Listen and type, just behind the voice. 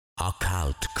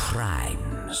occult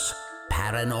crimes,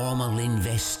 paranormal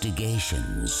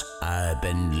investigations,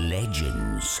 urban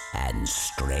legends, and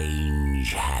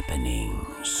strange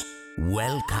happenings.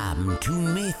 Welcome to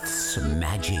Myths,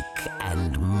 Magic,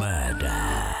 and Murder.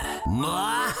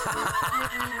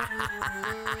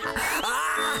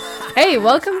 Hey,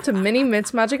 welcome to Mini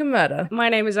Myths, Magic, and Murder. My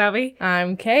name is Abby.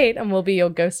 I'm Kate, and we'll be your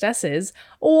ghostesses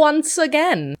once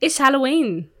again. It's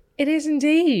Halloween. It is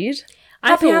indeed.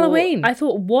 Happy Halloween. I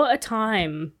thought, what a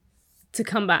time to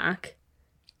come back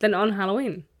than on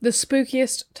Halloween. The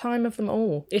spookiest time of them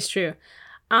all. It's true.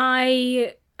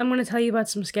 I am going to tell you about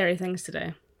some scary things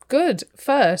today. Good.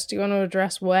 First, do you want to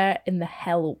address where in the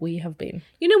hell we have been?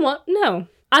 You know what? No.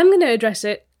 I'm going to address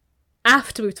it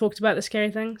after we've talked about the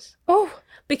scary things. Oh,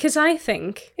 Because I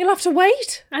think you'll have to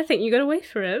wait you got to wait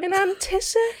for it. in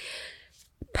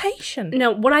anticipation.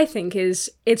 No, what I think is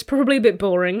it's probably a bit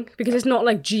boring because it's not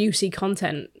like juicy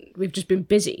content. We've just been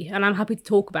busy and I'm happy to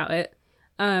talk about it.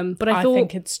 But I thought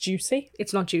think it's juicy.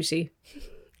 it's not juicy.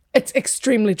 It's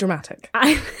extremely dramatic.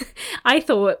 I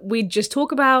thought we'd just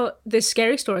talk about this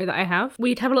scary story that I have.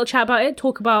 We'd have a little chat about it,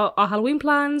 talk about our Halloween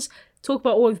plans, talk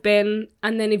about where we've been,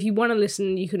 and then if you want to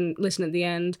listen, you can listen at the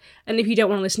end. And if you don't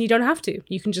want to listen, you don't have to.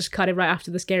 You can just cut it right after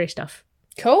the scary stuff.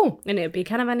 Cool. And it'd be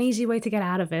kind of an easy way to get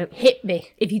out of it. Hit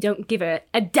me. If you don't give a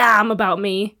damn about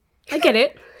me. I get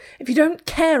it. If you don't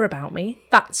care about me,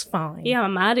 that's fine. Yeah,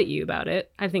 I'm mad at you about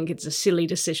it. I think it's a silly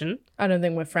decision. I don't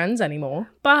think we're friends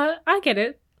anymore. But I get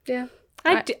it. Yeah.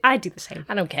 I'd do the same.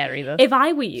 I don't care either. If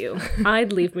I were you,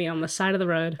 I'd leave me on the side of the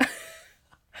road.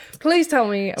 Please tell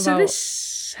me about... So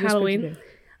this your Halloween, spooky thing.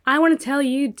 I want to tell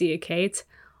you, dear Kate,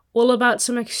 all about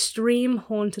some extreme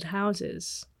haunted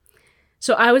houses.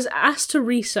 So I was asked to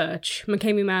research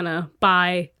McCamey Manor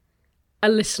by a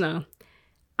listener.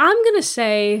 I'm going to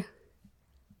say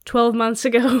 12 months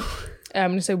ago. I'm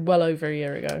going to say well over a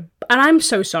year ago. And I'm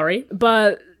so sorry,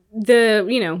 but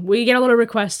we get a lot of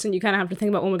requests and you kind of have to think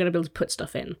about when we're going to be able to put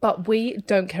stuff in. But we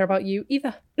don't care about you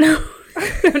either. No,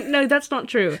 that's not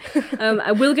true.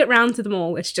 I will get round to them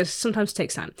all. It's just sometimes it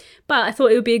takes time. But I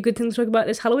thought it would be a good thing to talk about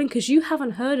this Halloween because you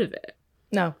haven't heard of it.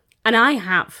 No. And I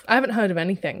have. I haven't heard of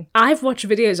anything. I've watched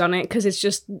videos on it because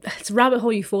it's a rabbit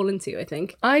hole you fall into, I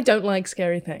think. I don't like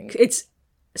scary things. It's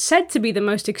said to be the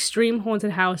most extreme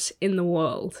haunted house in the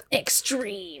world.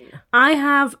 Extreme. I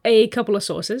have a couple of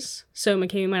sources. So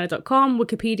McCameyManor.com,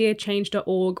 Wikipedia,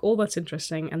 Change.org, all that's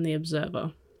interesting, and The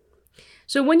Observer.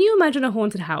 So when you imagine a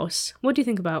haunted house, what do you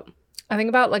think about? I think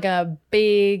about like a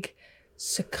big,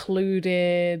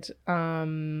 secluded,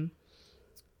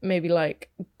 maybe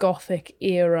like Gothic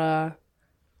era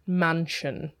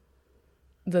mansion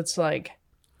that's like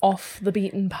off the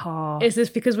beaten path. Is this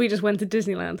because we just went to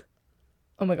Disneyland?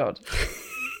 Oh my god.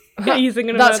 Are you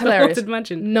thinking That's about the hilarious. haunted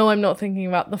mansion? No, I'm not thinking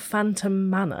about the Phantom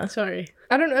Manor. Sorry.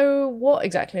 I don't know what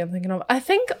exactly I'm thinking of. I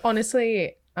think,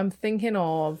 honestly, I'm thinking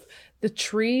of the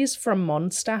trees from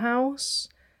Monster House,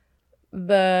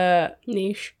 the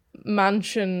Niche.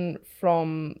 mansion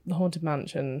from the Haunted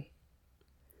Mansion,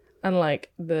 and,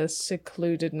 like, the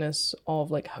secludedness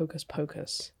of, like, Hocus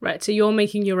Pocus. Right, so you're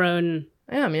making your own...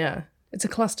 I am, yeah. It's a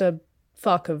cluster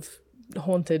fuck of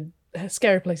haunted,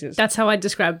 scary places. That's how I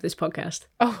describe this podcast.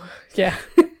 Oh, yeah.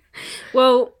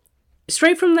 Well,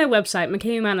 straight from their website,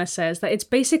 McCamey Manor says that it's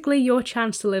basically your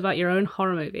chance to live out your own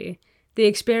horror movie. The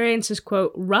experience is,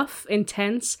 quote, rough,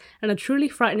 intense, and a truly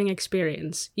frightening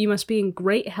experience. You must be in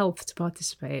great health to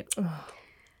participate.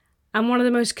 And one of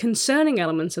the most concerning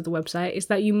elements of the website is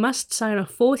that you must sign a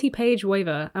 40-page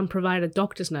waiver and provide a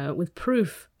doctor's note with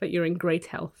proof that you're in great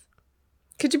health.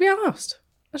 Could you be asked?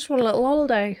 I just want a little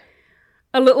holiday.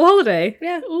 A little holiday?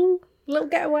 Yeah. Ooh, a little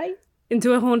getaway.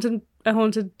 Into a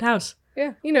haunted house.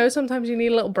 Yeah. You know, sometimes you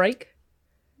need a little break.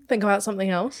 Think about something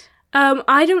else.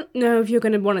 I don't know if you're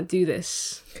going to want to do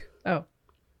this. Oh.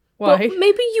 Why? But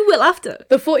maybe you will after.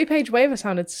 The 40-page waiver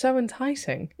sounded so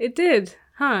enticing. It did.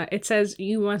 Huh. It says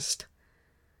you must...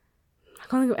 I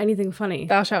can't think of anything funny.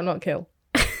 Thou shalt not kill.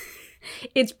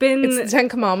 It's been... It's the 10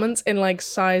 Commandments in, like,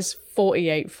 size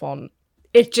 48 font.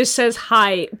 It just says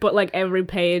hi, but, like, every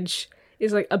page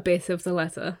is, like, a bit of the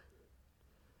letter.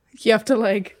 You have to,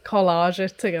 like, collage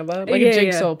it together. Like a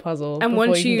jigsaw puzzle. And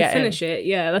once you get finish it,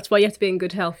 yeah, that's why you have to be in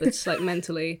good health. It's, like,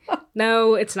 mentally.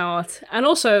 No, it's not. And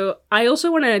also, I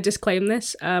also want to disclaim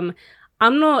this. I'm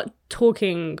not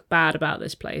talking bad about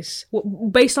this place,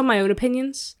 based on my own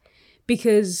opinions,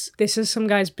 because this is some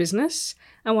guy's business,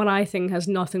 and what I think has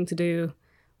nothing to do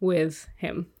with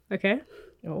him, okay?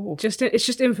 Oh. It's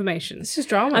just information. This is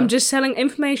drama. I'm just selling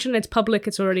information. It's public.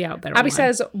 It's already out there. Abby online.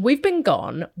 says, we've been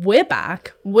gone. We're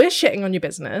back. We're shitting on your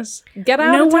business. Get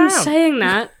out No of town. one's saying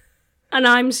that. And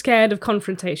I'm scared of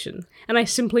confrontation, and I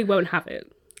simply won't have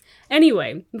it.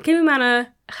 Anyway, McKamey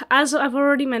Manor, as I've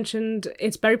already mentioned,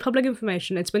 it's very public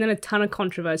information. It's been in a ton of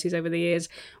controversies over the years,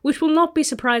 which will not be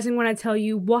surprising when I tell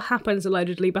you what happens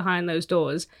allegedly behind those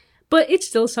doors, but it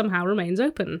still somehow remains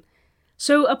open.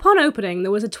 So upon opening,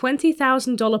 there was a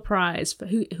 $20,000 prize for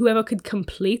whoever could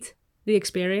complete the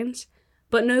experience,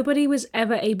 but nobody was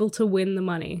ever able to win the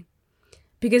money,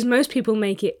 because most people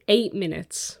make it 8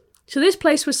 minutes. So this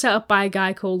place was set up by a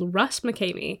guy called Russ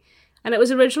McKamey, and it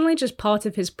was originally just part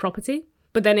of his property,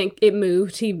 but then he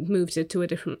moved it to a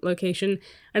different location,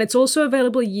 and it's also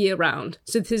available year-round.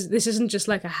 So this isn't just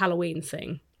like a Halloween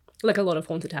thing, like a lot of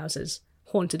haunted houses.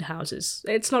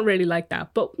 It's not really like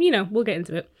that, but, we'll get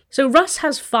into it. So Russ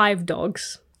has 5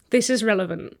 dogs. This is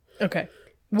relevant. Okay.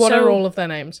 What are all of their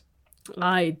names?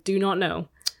 I do not know.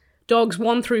 Dogs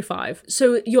 1 through 5.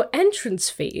 So your entrance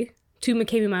fee to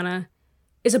McKamey Manor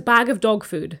is a bag of dog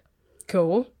food.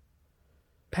 Cool.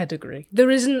 Pedigree.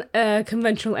 There isn't a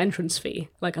conventional entrance fee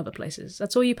like other places.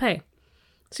 That's all you pay.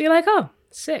 So you're like, oh,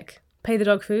 sick. Pay the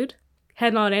dog food.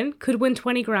 Head on in. Could win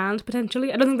 20 grand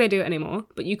potentially. I don't think they do it anymore,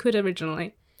 but you could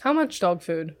originally. How much dog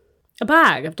food? A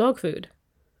bag of dog food.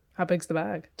 How big's the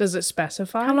bag? Does it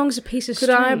specify? How long's a piece of Could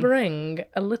string? I bring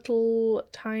a little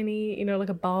tiny, like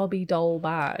a Barbie doll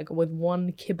bag with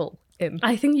 1 kibble in?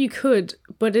 I think you could,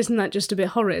 but isn't that just a bit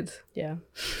horrid? Yeah.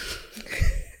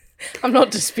 I'm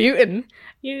not disputing.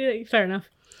 Yeah, fair enough.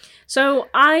 So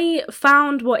I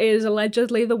found what is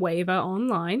allegedly the waiver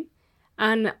online,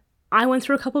 and I went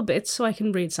through a couple bits so I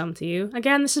can read some to you.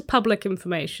 Again, this is public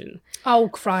information. Oh,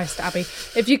 Christ, Abby.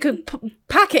 If you could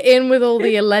pack it in with all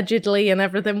the allegedly and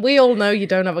everything, we all know you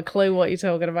don't have a clue what you're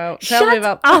talking about. Tell me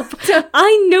about... up!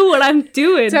 I know what I'm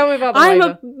doing. Tell me about the I'm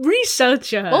waiver. a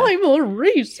researcher. I'm a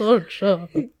researcher.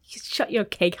 Shut your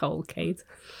cake hole, Kate.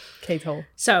 Kate Hole.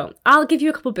 So, I'll give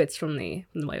you a couple bits from the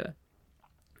waiver.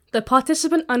 The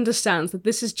participant understands that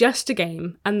this is just a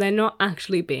game and they're not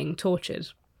actually being tortured.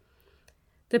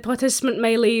 The participant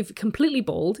may leave completely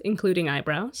bald, including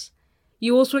eyebrows.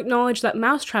 You also acknowledge that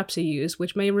mouse traps are used,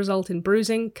 which may result in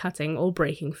bruising, cutting, or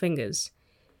breaking fingers.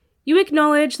 You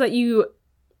acknowledge that you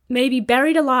may be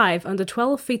buried alive under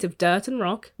 12 feet of dirt and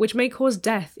rock, which may cause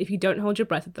death if you don't hold your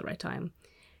breath at the right time.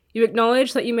 You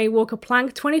acknowledge that you may walk a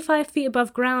plank 25 feet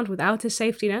above ground without a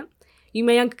safety net. You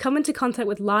may come into contact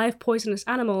with live poisonous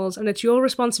animals, and it's your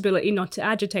responsibility not to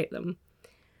agitate them.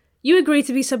 You agree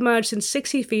to be submerged in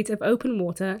 60 feet of open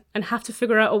water and have to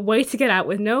figure out a way to get out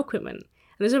with no equipment, and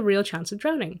there's a real chance of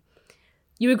drowning.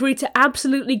 You agree to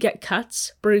absolutely get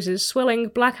cuts, bruises, swelling,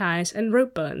 black eyes, and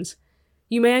rope burns.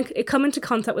 You may come into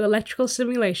contact with electrical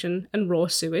stimulation and raw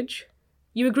sewage.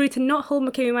 You agree to not hold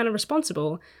McKamey Manor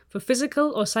responsible for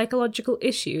physical or psychological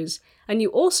issues, and you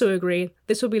also agree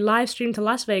this will be live streamed to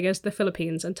Las Vegas, the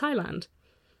Philippines, and Thailand.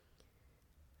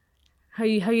 How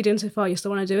you doing so far? You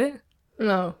still want to do it?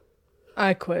 No.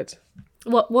 I quit.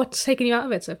 What's taken you out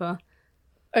of it so far?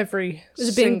 Is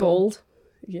it being bald?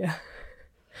 Yeah.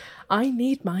 I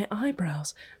need my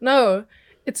eyebrows. No,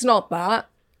 it's not that.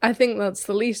 I think that's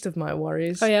the least of my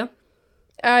worries. Oh, yeah?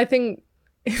 I think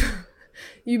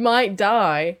you might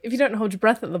die if you don't hold your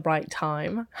breath at the right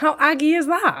time. How aggy is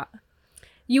that?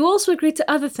 You also agree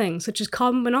to other things, such as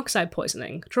carbon monoxide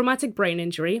poisoning, traumatic brain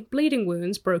injury, bleeding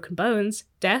wounds, broken bones,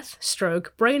 death,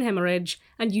 stroke, brain hemorrhage,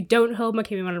 and you don't hold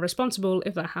McKamey Manor responsible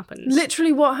if that happens.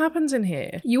 Literally what happens in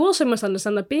here? You also must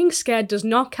understand that being scared does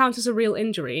not count as a real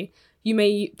injury.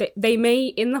 They may,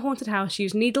 in the haunted house,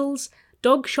 use needles,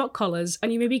 dog shock collars,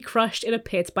 and you may be crushed in a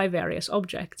pit by various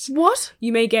objects. What?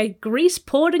 You may get grease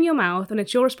poured in your mouth, and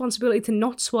it's your responsibility to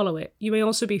not swallow it. You may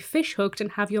also be fish hooked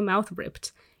and have your mouth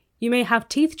ripped. You may have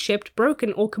teeth chipped,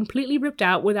 broken, or completely ripped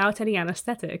out without any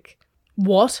anesthetic.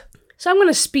 What? So I'm going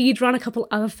to speed run a couple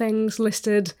other things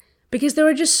listed, because there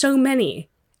are just so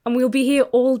many, and we'll be here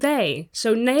all day.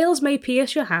 So nails may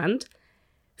pierce your hand,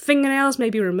 fingernails may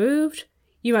be removed,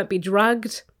 you might be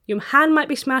drugged, your hand might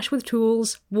be smashed with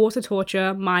tools, water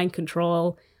torture, mind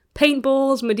control,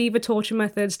 paintballs, medieval torture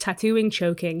methods, tattooing,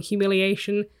 choking,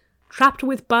 humiliation, trapped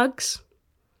with bugs.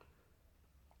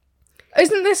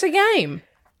 Isn't this a game?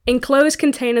 Enclosed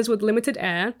containers with limited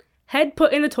air, head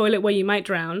put in the toilet where you might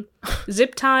drown,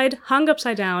 zip-tied, hung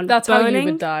upside down, That's burning. how you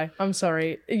would die. I'm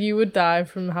sorry. You would die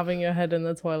from having your head in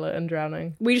the toilet and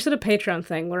drowning. We just did a Patreon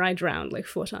thing where I drowned like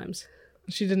 4 times.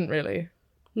 She didn't really.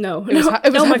 No. It was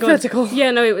Oh my hypothetical. God.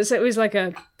 Yeah, no, it was like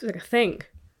a thing.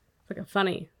 Like a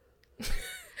funny.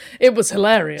 It was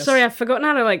hilarious. Sorry, I've forgotten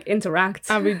how to interact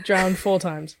Abby drowned 4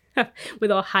 times.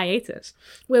 with our hiatus.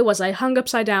 Where was I? Hung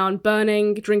upside down,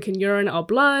 burning, drinking urine or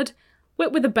blood,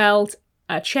 whipped with a belt,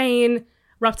 a chain,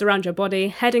 wrapped around your body,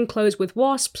 head enclosed with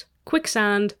wasps,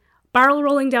 quicksand, barrel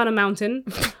rolling down a mountain,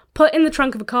 put in the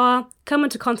trunk of a car, come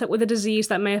into contact with a disease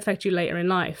that may affect you later in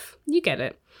life. You get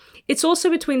it. It's also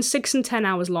between 6 and 10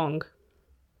 hours long.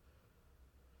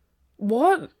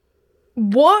 What?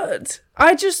 Wait.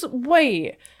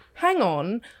 Hang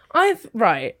on.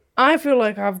 I feel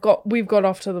like we've got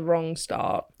off to the wrong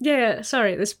start. Yeah,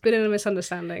 sorry, there's been a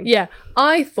misunderstanding. Yeah,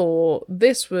 I thought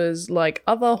this was like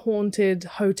other haunted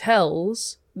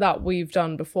hotels that we've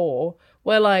done before,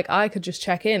 where like I could just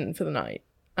check in for the night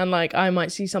and like I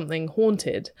might see something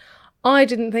haunted. I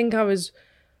didn't think I was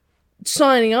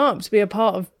signing up to be a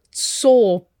part of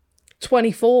Saw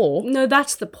 24. No,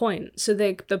 that's the point. So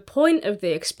the point of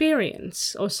the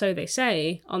experience, or so they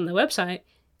say on the website,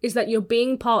 is that you're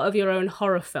being part of your own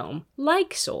horror film,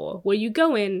 like Saw, where you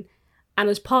go in and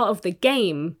as part of the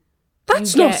game...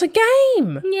 That's not a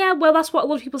game! Yeah, well, that's what a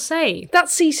lot of people say. That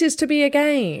ceases to be a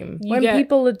game when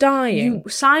people are dying. You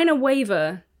sign a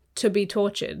waiver to be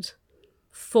tortured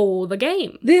for the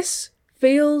game. This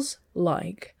feels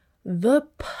like the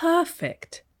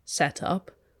perfect setup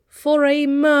for a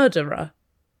murderer.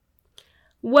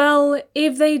 Well,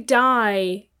 if they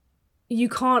die, you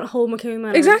can't hold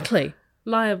McKinley Exactly.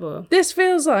 liable. This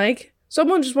feels like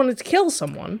someone just wanted to kill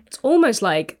someone. It's almost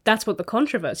like that's what the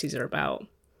controversies are about.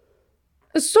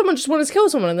 Someone just wanted to kill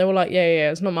someone and they were like,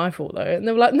 yeah, it's not my fault though. And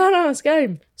they were like, no, it's a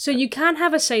game. So you can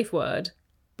have a safe word,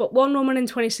 but one woman in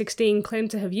 2016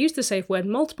 claimed to have used the safe word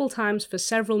multiple times for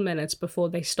several minutes before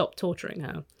they stopped torturing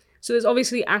her. So there's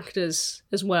obviously actors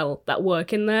as well that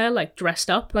work in there, like dressed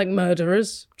up. Like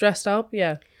murderers dressed up,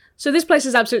 yeah. So this place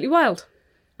is absolutely wild.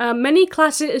 Many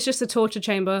class it as just a torture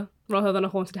chamber rather than a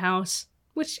haunted house,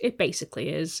 which it basically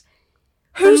is.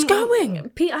 Who's going?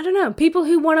 I don't know. People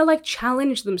who want to like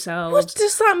challenge themselves. What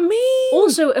does that mean?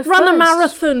 Also, run a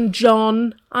marathon,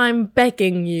 John. I'm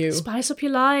begging you. Spice up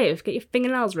your life. Get your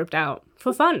fingernails ripped out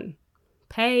for fun.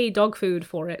 Pay dog food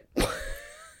for it.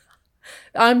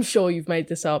 I'm sure you've made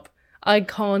this up. I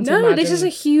can't imagine. No, this is a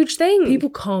huge thing. People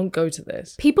can't go to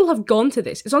this. People have gone to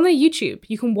this. It's on their YouTube.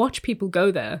 You can watch people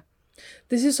go there.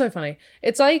 This is so funny.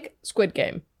 It's like Squid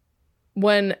Game.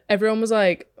 When everyone was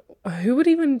like, who would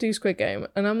even do Squid Game?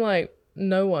 And I'm like,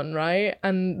 no one, right?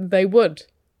 And they would,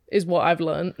 is what I've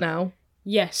learned now.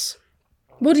 Yes.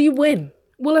 What do you win?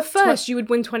 Well, at first you would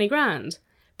win 20 grand.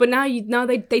 But now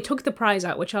they took the prize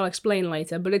out, which I'll explain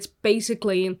later. But it's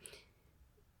basically...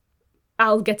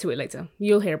 I'll get to it later.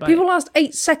 You'll hear about People it. last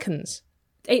 8 seconds.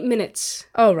 8 minutes.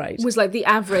 Oh, right. Was like the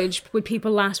average would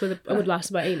people last would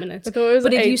last about 8 minutes. I thought it was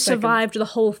but if 8 you seconds. survived the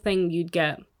whole thing, you'd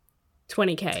get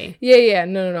 20k. Yeah.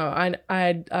 No.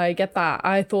 I get that.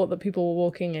 I thought that people were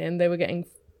walking in, they were getting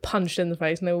punched in the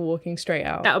face, and they were walking straight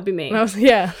out. That would be me. And I was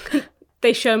yeah.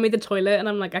 They show me the toilet, and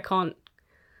I'm like, I can't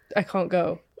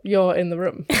go. You're in the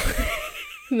room.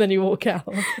 And then you walk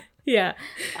out. Yeah.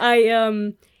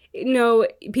 No,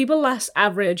 people last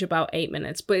average about 8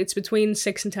 minutes, but it's between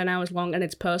 6 and 10 hours long, and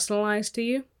it's personalized to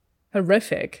you.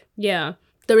 Horrific. Yeah.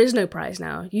 There is no prize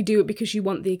now. You do it because you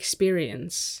want the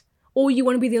experience. Or you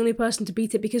want to be the only person to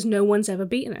beat it because no one's ever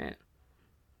beaten it.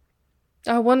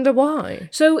 I wonder why.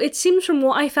 So it seems from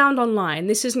what I found online,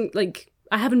 this isn't like...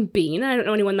 I haven't been. I don't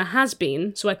know anyone that has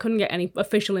been, so I couldn't get any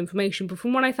official information. But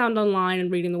from what I found online and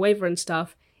reading the waiver and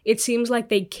stuff, it seems like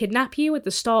they kidnap you at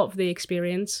the start of the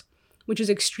experience, which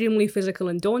is extremely physical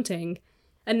and daunting,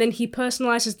 and then he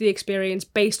personalizes the experience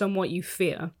based on what you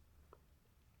fear.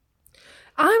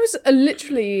 I was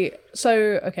literally... So,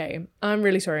 okay, I'm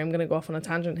really sorry, I'm going to go off on a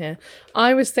tangent here.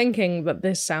 I was thinking that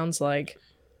this sounds like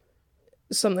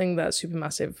something that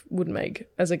Supermassive would make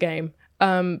as a game,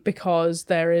 because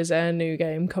there is a new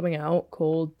game coming out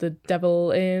called The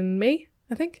Devil in Me,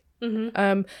 I think.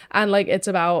 Mm-hmm. And, like, it's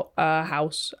about a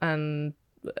house, and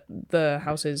the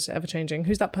house is ever-changing.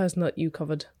 Who's that person that you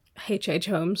covered? H.H.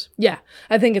 Holmes. Yeah,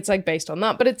 I think it's, like, based on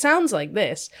that. But it sounds like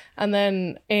this. And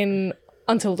then in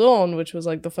Until Dawn, which was,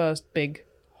 like, the first big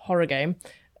horror game,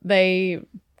 they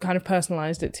kind of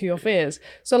personalized it to your fears.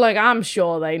 So, like, I'm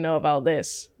sure they know about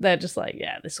this. They're just like,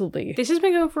 yeah, this will be... This has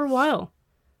been going for a while.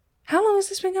 How long has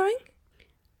this been going?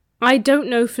 I don't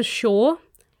know for sure,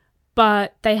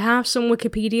 but they have some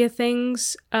Wikipedia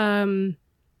things from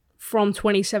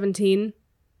 2017.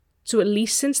 So at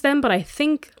least since then, but I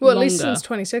think Well, at longer. least since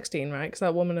 2016, right? Because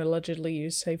that woman allegedly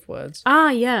used safe words.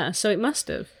 Ah, yeah, so it must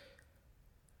have.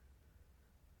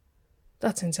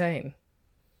 That's insane.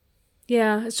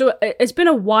 Yeah, so it's been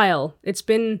a while. It's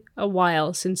been a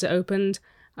while since it opened,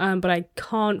 but I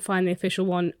can't find the official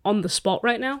one on the spot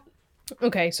right now.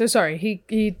 Okay, so sorry.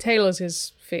 He tailors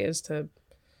his fears to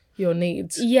your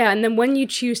needs. Yeah, and then when you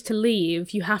choose to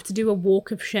leave, you have to do a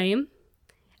walk of shame.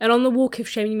 And on the walk of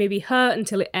shame, you may be hurt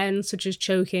until it ends, such as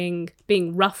choking,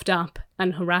 being roughed up,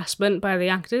 and harassment by the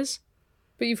actors.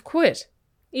 But you've quit.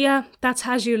 Yeah, that's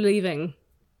as you're leaving.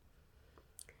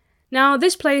 Now,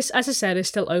 this place, as I said, is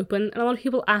still open, and a lot of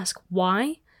people ask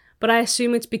why, but I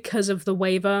assume it's because of the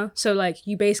waiver. So, like,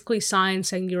 you basically sign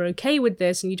saying you're okay with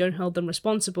this and you don't hold them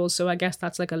responsible, so I guess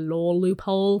that's like a law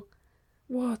loophole.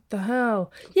 What the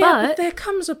hell? Yeah, but But- there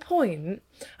comes a point.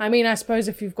 I mean, I suppose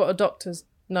if you've got a doctor's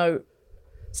note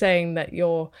saying that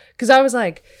you're... Because I was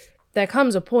like, there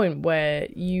comes a point where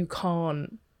you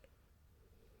can't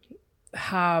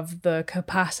have the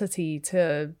capacity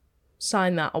to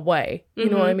sign that away. You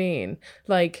know what I mean?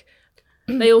 Like...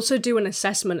 They also do an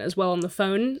assessment as well on the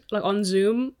phone, like on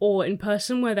Zoom or in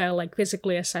person, where they'll like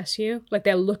physically assess you. Like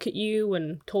they'll look at you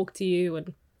and talk to you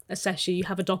and assess you. You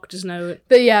have a doctor's note.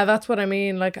 But yeah, that's what I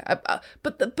mean. Like,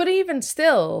 but even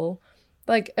still,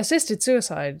 like, assisted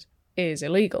suicide is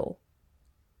illegal,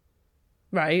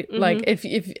 right? Like,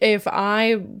 if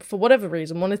I, for whatever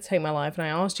reason, wanted to take my life and I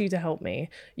asked you to help me,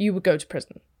 you would go to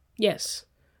prison. Yes.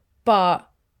 But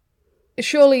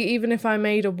surely, even if I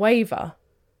made a waiver,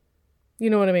 you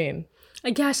know what I mean?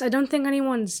 I guess I don't think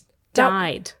anyone's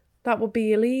died. That would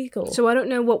be illegal. So I don't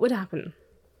know what would happen.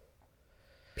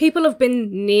 People have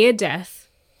been near death,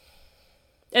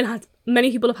 and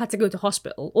many people have had to go to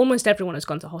hospital. Almost everyone has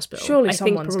gone to hospital. Surely I think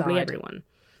someone's probably died. everyone.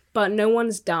 But no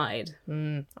one's died.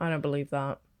 I don't believe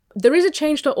that. There is a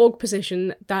change.org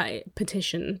petition that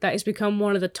has become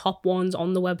one of the top ones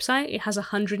on the website. It has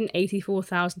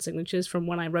 184,000 signatures from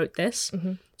when I wrote this.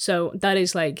 So that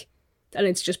is like, and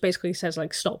it's just basically says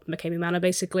like, stop McCamey Manor,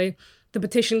 basically. The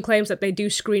petition claims that they do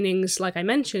screenings, like I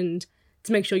mentioned,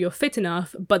 to make sure you're fit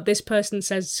enough, but this person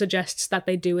suggests that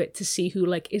they do it to see who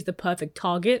like is the perfect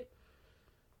target,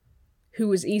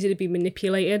 who is easy to be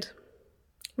manipulated.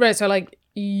 Right, so like,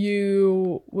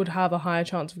 you would have a higher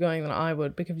chance of going than I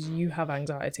would because you have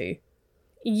anxiety.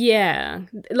 Yeah,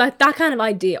 like that kind of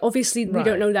idea. Obviously, we Right.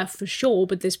 don't know that for sure,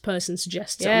 but this person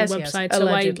suggests Yes, it on the yes, website.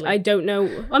 allegedly. So I don't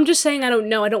know. I'm just saying I don't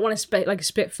know. I don't want to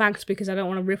spit facts because I don't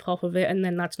want to rip off of it, and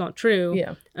then that's not true.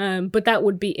 Yeah. But that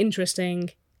would be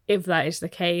interesting if that is the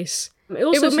case. It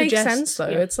also It would make suggests- sense, though.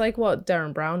 Yeah. It's like what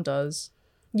Darren Brown does.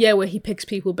 Yeah, where he picks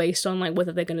people based on like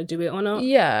whether they're going to do it or not.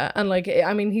 Yeah, and like,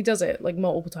 I mean, he does it like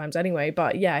multiple times anyway,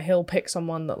 but yeah, he'll pick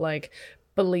someone that like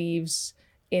believes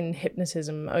in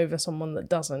hypnotism over someone that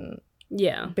doesn't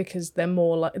Yeah. because they're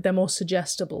more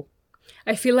suggestible.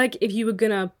 I feel like if you were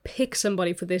gonna pick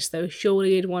somebody for this, though,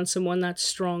 surely you'd want someone that's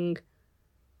strong,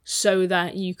 so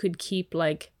that you could keep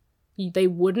like they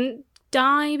wouldn't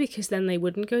die because then they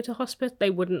wouldn't go to hospital. They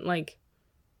wouldn't like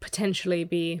potentially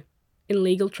be in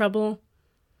legal trouble,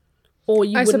 or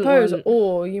you. I wouldn't suppose, want-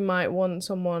 or you might want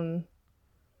someone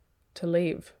to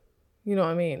leave. You know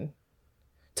what I mean?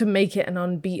 To make it an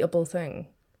unbeatable thing.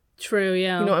 True.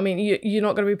 Yeah. You know what I mean? You're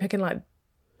not going to be picking like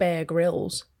Bear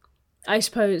Grylls. I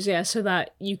suppose. Yeah. So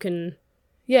that you can.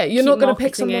 Yeah, you're keep not going to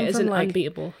pick marketing someone it as from an like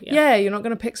unbeatable. yeah, you're not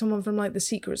going to pick someone from like the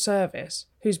Secret Service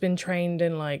who's been trained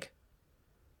in like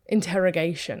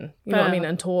interrogation, you know what I mean, Fair.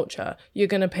 and torture. You're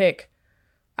going to pick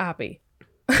Abby.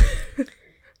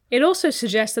 It also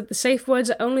suggests that the safe words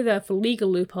are only there for legal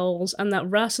loopholes, and that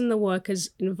Russ and the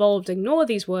workers involved ignore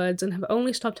these words and have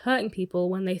only stopped hurting people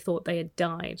when they thought they had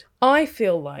died. I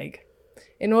feel like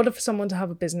in order for someone to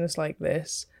have a business like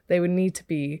this, they would need to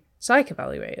be psych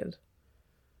evaluated.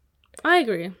 I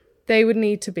agree. They would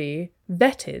need to be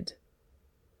vetted.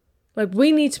 Like,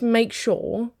 we need to make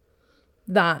sure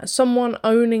that someone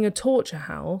owning a torture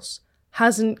house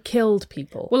hasn't killed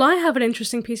people. Well, I have an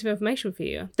interesting piece of information for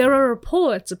you. There are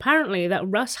reports, apparently, that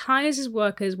Russ hires his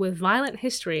workers with violent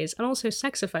histories and also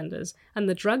sex offenders, and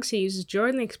the drugs he uses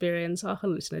during the experience are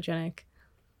hallucinogenic.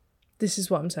 This is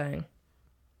what I'm saying.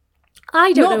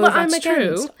 I don't know Not if that that's I'm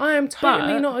true. against. I am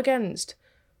totally but- not against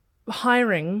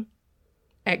hiring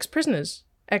ex-prisoners,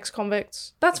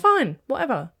 ex-convicts. That's fine.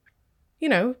 Whatever. You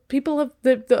know, people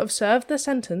that have served their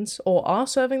sentence or are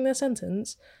serving their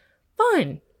sentence,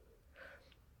 fine.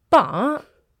 But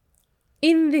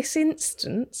in this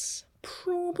instance,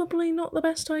 probably not the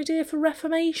best idea for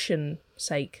reformation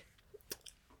sake.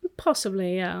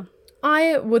 Possibly, yeah.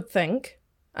 I would think,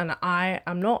 and I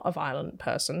am not a violent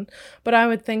person, but I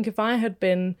would think if I had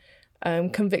been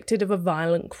convicted of a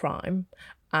violent crime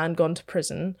and gone to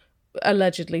prison,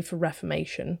 allegedly for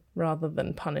reformation rather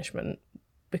than punishment,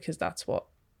 because that's what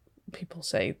people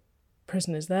say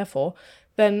prison is there for,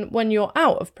 then when you're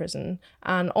out of prison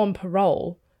and on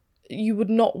parole, you would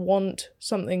not want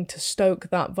something to stoke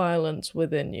that violence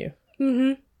within you.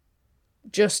 Mm-hmm.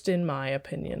 Just in my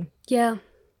opinion. Yeah.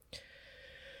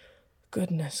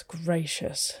 Goodness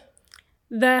gracious.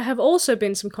 There have also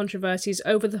been some controversies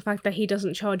over the fact that he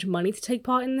doesn't charge money to take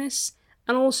part in this,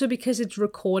 and also because it's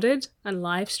recorded and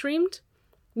live streamed,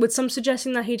 with some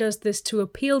suggesting that he does this to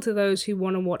appeal to those who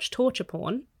want to watch torture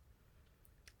porn,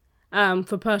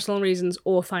 for personal reasons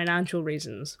or financial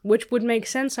reasons, which would make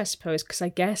sense, I suppose, because I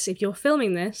guess if you're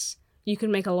filming this, you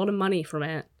can make a lot of money from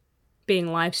it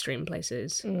being live streamed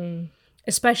places.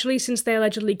 Especially since they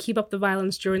allegedly keep up the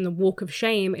violence during the Walk of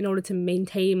Shame in order to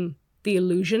maintain the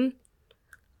illusion.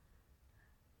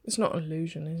 It's not an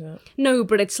illusion, is it? No,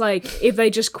 but it's like, if they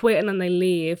just quit and then they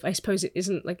leave, I suppose it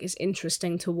isn't like as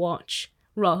interesting to watch,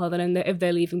 rather than if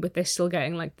they're leaving but they're still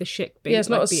getting like the shit beat, Yeah, it's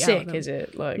not beat as out of sick, them. is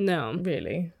it? Like, No.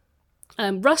 Really?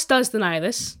 Russ does deny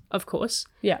this, of course.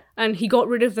 Yeah. And he got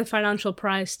rid of the financial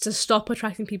prize to stop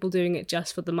attracting people doing it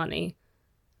just for the money.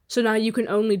 So now you can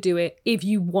only do it if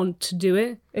you want to do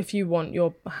it. If you want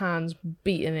your hands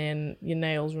beaten in, your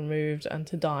nails removed, and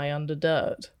to die under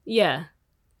dirt. Yeah.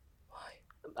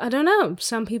 I don't know.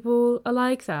 Some people are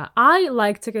like that. I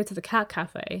like to go to the cat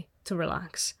cafe to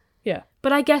relax. Yeah.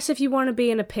 But I guess if you want to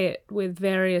be in a pit with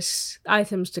various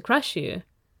items to crush you,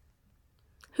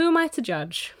 who am I to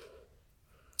judge?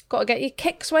 Gotta get your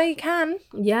kicks where you can.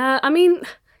 Yeah, I mean,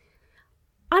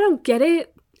 I don't get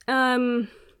it.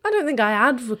 I don't think I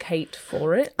advocate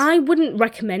for it. I wouldn't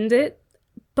recommend it,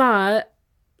 but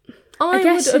I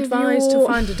guess would if advise to you're-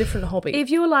 find a different hobby. if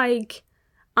you're like,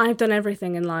 I've done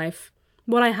everything in life,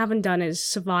 what I haven't done is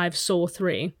survive Saw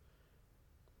 3,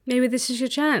 maybe this is your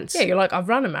chance. Yeah, you're like, I've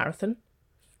run a marathon,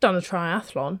 done a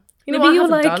triathlon. You know Maybe what I you're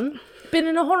haven't like- done? Been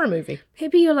in a horror movie.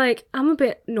 Maybe you're like, I'm a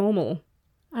bit normal.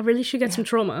 I really should get some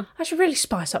trauma. I should really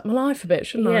spice up my life a bit,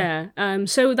 shouldn't I? Yeah.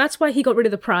 So that's why he got rid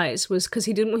of the prize, was because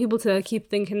he didn't want people to keep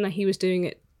thinking that he was doing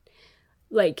it,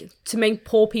 like, to make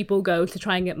poor people go to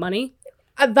try and get money.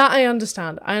 That I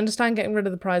understand. I understand getting rid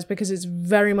of the prize because it's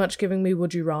very much giving me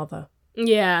would you rather.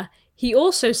 Yeah. He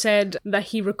also said that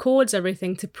he records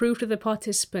everything to prove to the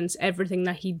participants everything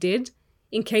that he did,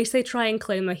 in case they try and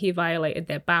claim that he violated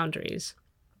their boundaries.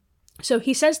 So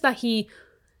he says that he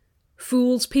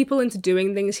fools people into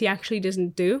doing things he actually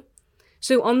doesn't do.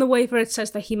 So on the waiver it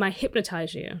says that he might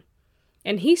hypnotize you.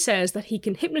 And he says that he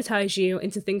can hypnotize you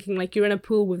into thinking like you're in a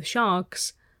pool with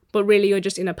sharks, but really you're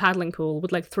just in a paddling pool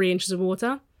with like 3 inches of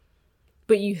water.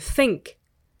 But you think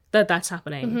that that's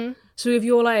happening. So if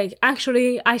you're like,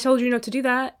 actually, I told you not to do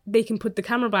that, they can put the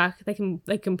camera back,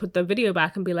 they can put the video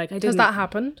back and be like, I didn't. Has that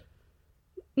happened?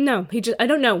 No, I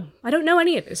don't know. I don't know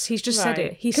any of this. He's just said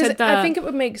it. He 'Cause said that. I think it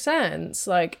would make sense.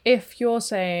 Like, if you're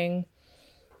saying,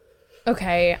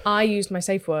 okay, I used my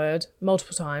safe word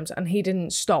multiple times and he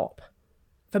didn't stop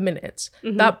for minutes,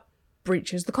 that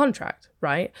breaches the contract,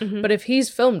 right? But if he's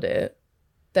filmed it,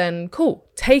 then cool.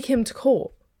 Take him to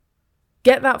court.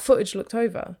 Get that footage looked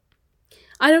over.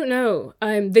 I don't know.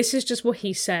 This is just what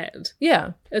he said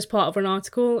Yeah. as part of an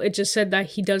article. It just said that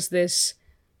he does this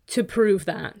to prove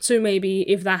that. So maybe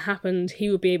if that happened, he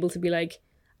would be able to be like,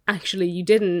 actually, you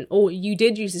didn't, or you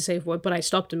did use the safe word, but I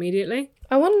stopped immediately.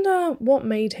 I wonder what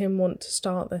made him want to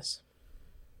start this.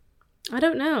 I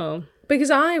don't know. Because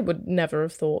I would never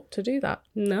have thought to do that.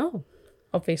 No.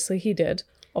 Obviously he did.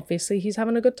 Obviously he's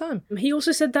having a good time. He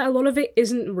also said that a lot of it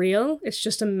isn't real. It's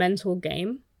just a mental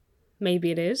game.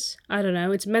 Maybe it is. I don't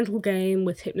know. It's a mental game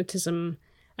with hypnotism,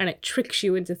 and it tricks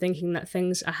you into thinking that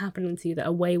things are happening to you that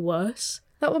are way worse.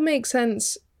 That would make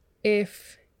sense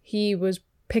if he was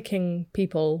picking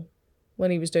people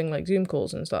when he was doing like Zoom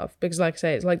calls and stuff. Because like I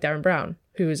say, it's like Darren Brown,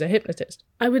 who is a hypnotist.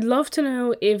 I would love to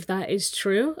know if that is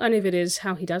true, and if it is,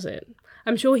 how he does it.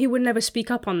 I'm sure he would never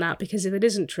speak up on that, because if it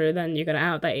isn't true, then you're going to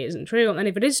out that it isn't true, and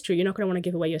if it is true, you're not going to want to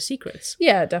give away your secrets.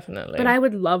 Yeah, definitely. But I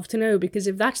would love to know, because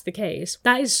if that's the case,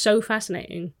 that is so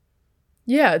fascinating.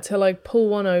 Yeah, to like pull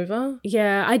one over.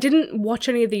 Yeah, I didn't watch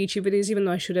any of the YouTube videos, even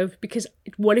though I should have, because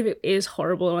what if it is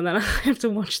horrible and then I have to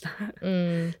watch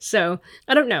that? So,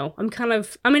 I don't know.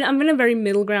 I'm in a very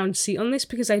middle ground seat on this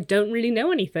because I don't really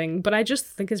know anything, but I just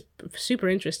think it's super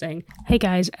interesting. Hey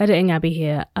guys, Editing Abby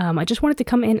here. I just wanted to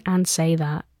come in and say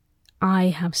that I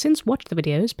have since watched the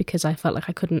videos because I felt like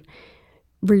I couldn't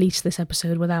release this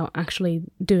episode without actually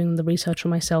doing the research for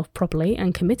myself properly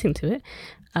and committing to it.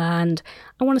 And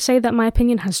I want to say that my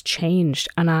opinion has changed,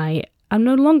 and I am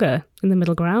no longer in the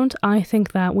middle ground. I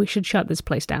think that we should shut this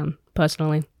place down,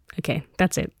 personally. Okay,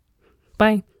 that's it.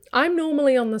 Bye. I'm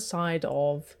normally on the side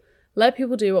of let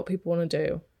people do what people want to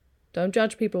do. Don't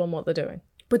judge people on what they're doing.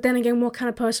 But then again, what kind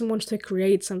of person wants to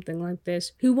create something like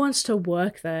this? Who wants to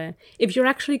work there? If you're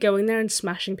actually going there and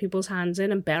smashing people's hands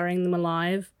in and burying them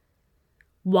alive,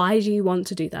 why do you want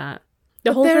to do that?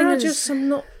 There are just some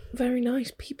not very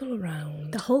nice people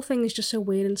around. The whole thing is just so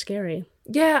weird and scary.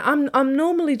 yeah, I'm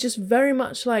normally just very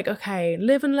much like, okay,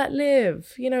 live and let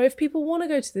live. You know, if people want to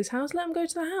go to this house, let them go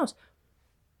to the house.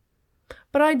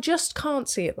 But I just can't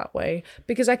see it that way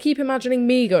because I keep imagining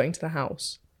me going to the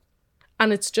house.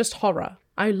 And it's just horror.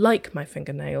 I like my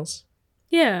fingernails.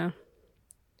 Yeah.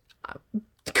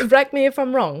 Correct me if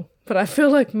I'm wrong, but I feel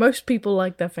like most people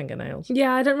like their fingernails.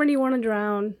 Yeah, I don't really want to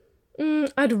drown.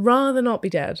 I'd rather not be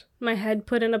dead. My head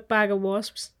put in a bag of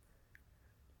wasps.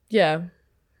 Yeah.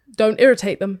 Don't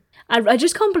irritate them. I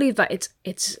just can't believe that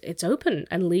it's open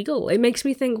and legal. It makes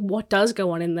me think, what does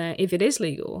go on in there if it is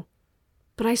legal?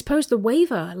 But I suppose the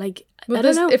waiver, like, Well, I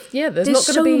don't know. there's There's not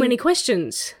so going to be many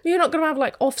questions. You're not going to have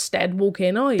like Ofsted walk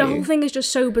in, are you? The whole thing is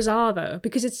just so bizarre, though,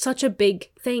 because it's such a big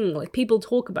thing. Like, people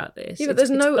talk about this. Yeah, but there's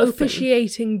no open.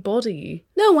 officiating body.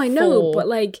 No, I know, for but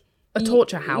like a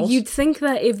torture house. You'd think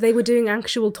that if they were doing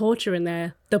actual torture in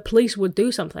there, the police would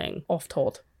do something.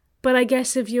 Off-taught. But I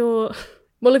guess if you're...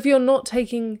 Well, if you're not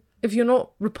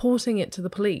reporting it to the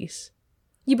police.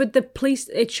 Yeah, but the police,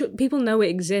 people know it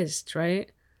exists,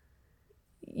 right?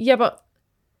 Yeah, but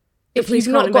if police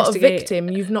you've not can't got a investigate. victim,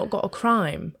 you've not got a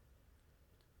crime.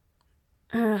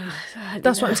 I don't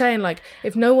That's know. what I'm saying. Like,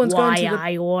 if no one's Why going to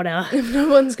I order. if no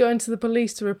one's going to the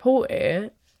police to report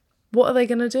it, what are they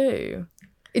going to do?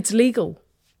 It's legal.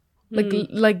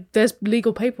 Like there's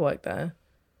legal paperwork there.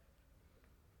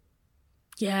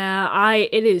 Yeah,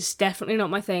 it is definitely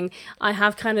not my thing. I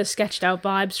have kind of sketched out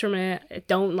vibes from it. I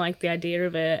don't like the idea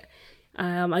of it.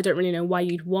 I don't really know why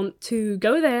you'd want to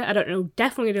go there.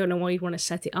 Definitely don't know why you'd want to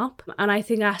set it up. And I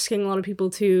think asking a lot of people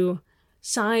to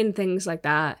sign things like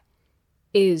that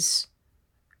is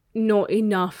not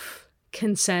enough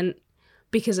consent,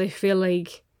 because I feel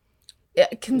like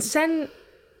Consent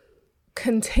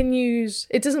continues.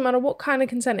 It doesn't matter what kind of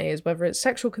consent it is, whether it's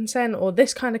sexual consent or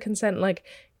this kind of consent. Like,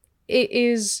 it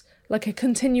is like a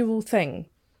continual thing.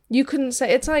 You couldn't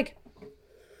say, it's like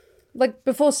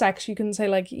before sex, you can say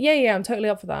like, yeah, I'm totally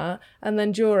up for that. And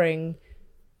then during,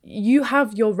 you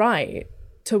have your right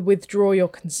to withdraw your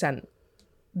consent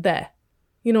there.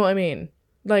 You know what I mean?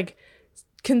 Like,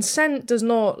 consent does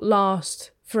not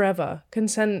last forever.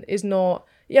 Consent is not,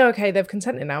 yeah, okay, they've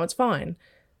consented now, it's fine.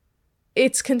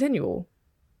 It's continual.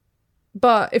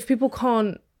 But if people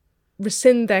can't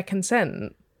rescind their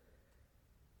consent,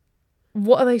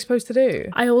 what are they supposed to do?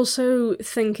 I also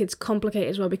think it's complicated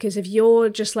as well, because if you're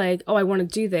just like, oh, I want to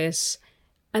do this,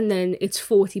 and then it's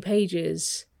 40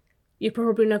 pages, you're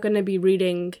probably not going to be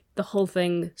reading the whole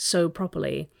thing so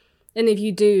properly. And if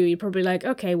you do, you're probably like,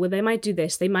 okay, well, they might do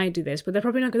this, but they're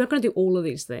probably not going to do all of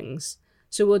these things.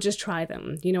 So we'll just try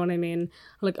them. You know what I mean?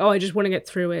 Like, oh, I just want to get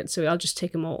through it, so I'll just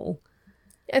take them all.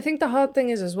 I think the hard thing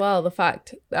is as well, the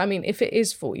fact, I mean, if it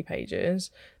is 40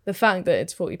 pages, the fact that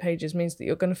it's 40 pages means that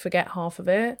you're going to forget half of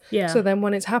it. Yeah. So then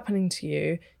when it's happening to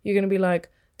you, you're going to be like,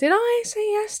 did I say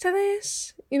yes to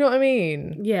this? You know what I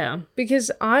mean? Yeah. Because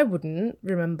I wouldn't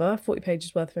remember 40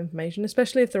 pages worth of information,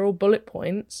 especially if they're all bullet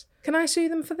points. Can I sue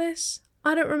them for this?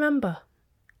 I don't remember.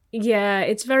 Yeah,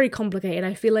 it's very complicated.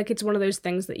 I feel like it's one of those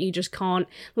things that you just can't...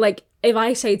 Like, if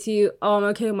I say to you, oh, I'm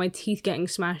okay with my teeth getting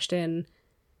smashed in,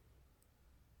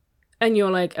 and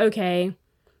you're like, okay,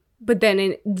 but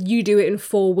then you do it in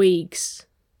 4 weeks,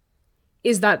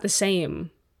 is that the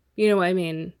same? You know what I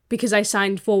mean? Because I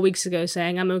signed 4 weeks ago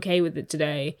saying I'm okay with it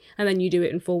today, and then you do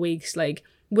it in 4 weeks, like,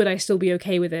 would I still be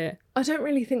okay with it? I don't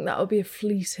really think that would be a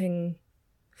fleeting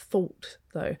thought,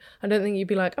 though. I don't think you'd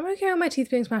be like, I'm okay with my teeth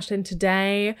being smashed in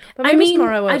today, but maybe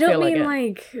tomorrow I won't feel like it.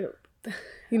 like...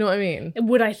 You know what I mean?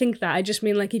 Would I think that? I just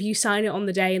mean, like, if you sign it on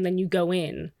the day and then you go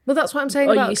in... Well, that's what I'm saying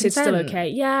or about you said consent. still okay.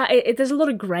 Yeah, there's a lot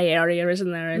of grey area,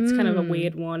 isn't there? It's kind of a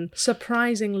weird one.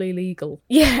 Surprisingly legal.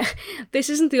 Yeah, this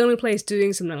isn't the only place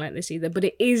doing something like this either, but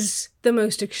it is the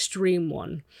most extreme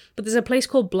one. But there's a place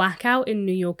called Blackout in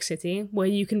New York City where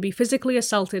you can be physically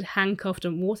assaulted, handcuffed,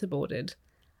 and waterboarded,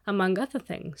 among other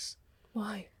things.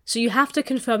 Why? So you have to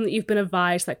confirm that you've been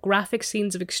advised that graphic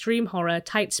scenes of extreme horror,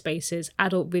 tight spaces,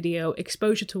 adult video,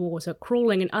 exposure to water,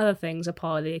 crawling, and other things are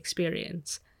part of the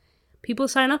experience. People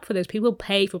sign up for this. People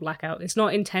pay for Blackout. It's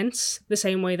not intense the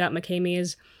same way that McKamey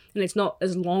is, and it's not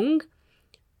as long,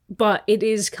 but it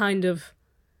is kind of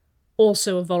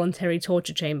also a voluntary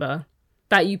torture chamber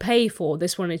that you pay for.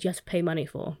 This one is you have to pay money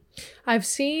for. I've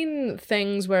seen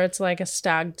things where it's like a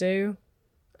stag do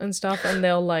and stuff, and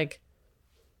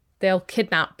they'll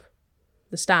kidnap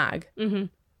the stag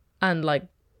and like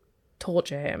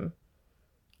torture him.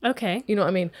 Okay. You know what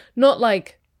I mean? Not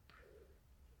like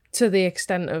to the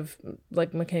extent of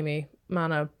like McKamey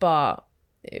Manor, but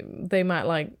they might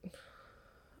like,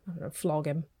 I don't know, flog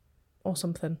him or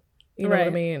something. You know what I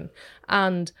Right. mean?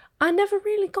 And I never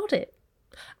really got it.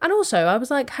 And also, I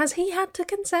was like, has he had to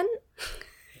consent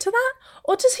to that?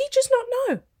 Or does he just not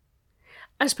know?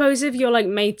 I suppose if your like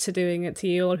mates are doing it to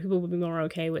you, a lot of people would be more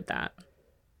okay with that.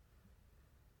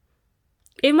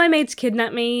 If my mates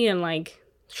kidnap me and like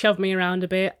shove me around a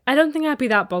bit, I don't think I'd be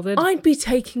that bothered. I'd be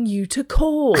taking you to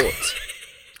court.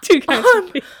 Two kinds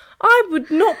of people. I would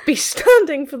not be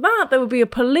standing for that. There would be a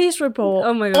police report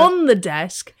Oh my God. on the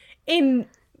desk in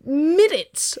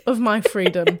minutes of my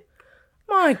freedom.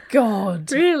 My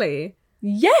God. Really?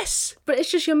 Yes. But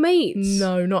it's just your mates.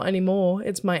 No, not anymore.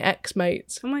 It's my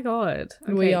ex-mates. Oh my God.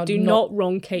 Okay, We are do not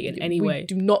wrong Kate in any way. We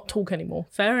do not talk anymore.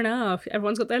 Fair enough.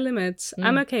 Everyone's got their limits.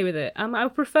 I'm okay with it. I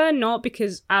would prefer not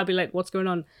because I'll be like, what's going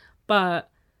on? But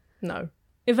No.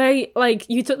 if I, like,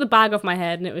 you took the bag off my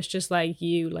head and it was just like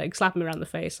you, like, slapping me around the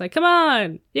face, like, come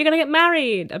on, you're gonna get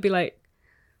married. I'd be like,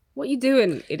 what you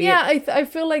doing, idiot? Yeah, I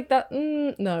feel like that.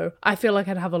 No. I feel like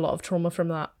I'd have a lot of trauma from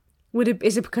that.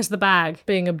 Is it because of the bag?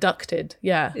 Being abducted.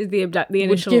 Yeah. Is the Would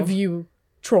initial. give you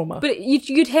trauma. But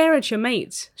you'd hear it's your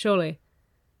mates, surely.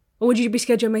 Or would you be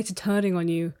scared your mates are turning on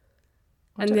you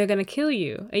and they're gonna kill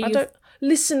you? Are you I don't.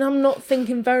 Listen, I'm not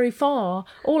thinking very far.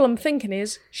 All I'm thinking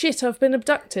is, shit, I've been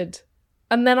abducted.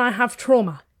 And then I have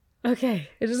trauma. Okay.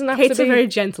 It doesn't have Kate's to a be... very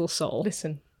gentle soul.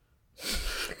 Listen.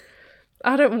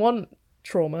 I don't want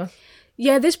trauma.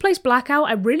 Yeah, this place Blackout,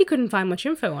 I really couldn't find much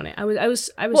info on it. I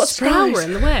was What a surprise.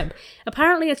 scouring the web.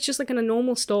 Apparently it's just like in a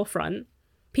normal storefront.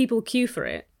 People queue for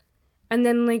it. And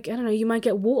then like, I don't know, you might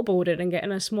get waterboarded and get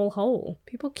in a small hole.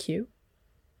 People queue.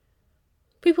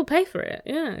 People pay for it.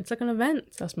 Yeah, it's like an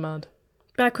event. That's mad.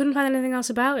 But I couldn't find anything else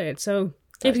about it. So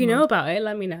That's if you know mad. about it,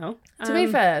 let me know. To be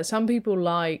fair, some people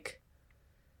like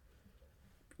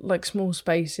small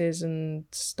spaces and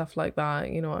stuff like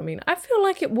that, you know what I mean? I feel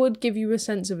like it would give you a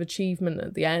sense of achievement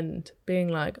at the end, being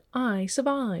like, I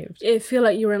survived. it feel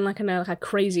like you're in like a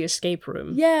crazy escape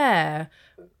room. Yeah.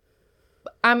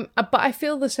 But I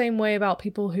feel the same way about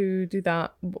people who do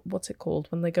that, what's it called?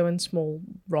 When they go in small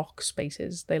rock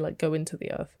spaces, they like go into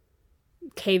the earth.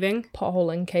 Caving.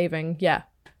 Potholing, caving, yeah.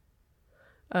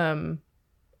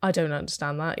 I don't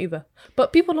understand that either.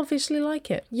 But people obviously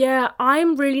like it. Yeah,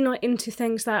 I'm really not into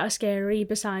things that are scary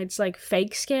besides like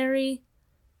fake scary.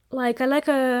 Like I like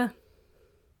a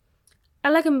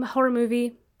horror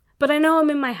movie, but I know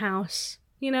I'm in my house,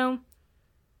 you know?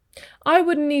 I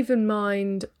wouldn't even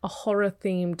mind a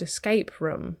horror-themed escape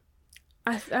room.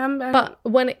 But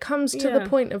when it comes to the yeah.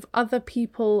 point of other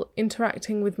people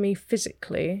interacting with me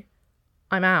physically,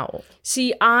 I'm out.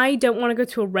 See, I don't want to go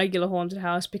to a regular haunted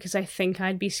house because I think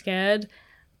I'd be scared,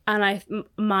 and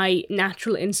my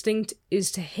natural instinct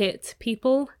is to hit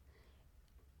people,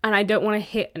 and I don't want to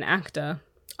hit an actor.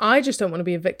 I just don't want to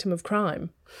be a victim of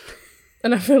crime.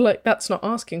 And I feel like that's not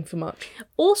asking for much.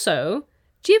 Also,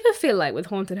 do you ever feel like with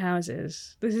haunted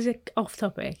houses, this is off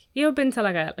topic, you ever been to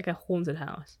like a haunted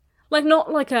house? Like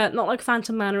not like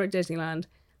Phantom Manor at Disneyland,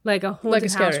 like a haunted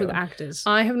scary house with one. actors.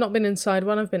 I have not been inside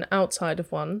one, I've been outside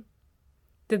of one.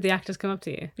 Did the actors come up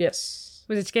to you? Yes.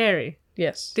 Was it scary?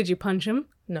 Yes. Did you punch them?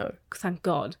 No. Thank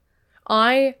God.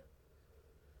 I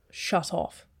shut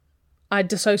off. I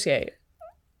dissociate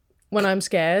when I'm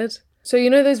scared. So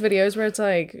you know those videos where it's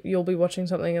like you'll be watching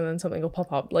something and then something will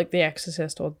pop up, like The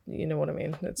Exorcist, or you know what I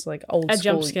mean? It's like old A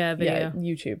school, jump scare video.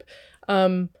 yeah, YouTube.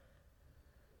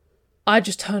 I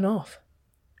just turn off.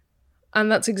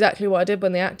 And that's exactly what I did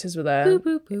when the actors were there. Boop,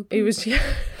 boop, boop, It was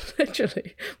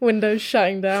literally windows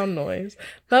shutting down noise.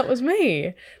 That was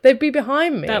me. They'd be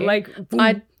behind me. That like boom,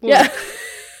 I'd boom. yeah.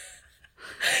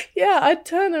 Yeah, I'd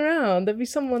turn around. There'd be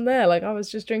someone there, like I was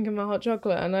just drinking my hot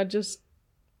chocolate, and I'd just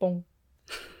boom.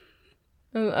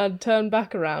 And I'd turn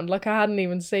back around like I hadn't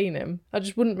even seen him. I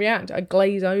just wouldn't react. I'd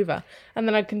glaze over. And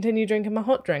then I'd continue drinking my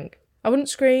hot drink. I wouldn't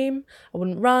scream. I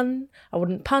wouldn't run. I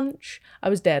wouldn't punch. I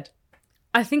was dead.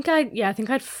 I think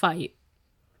I'd fight.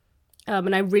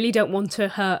 And I really don't want to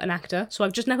hurt an actor, so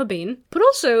I've just never been. But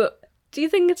also, do you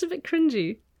think it's a bit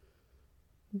cringy?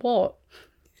 What?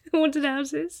 Haunted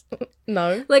houses?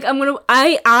 No. Like,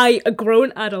 a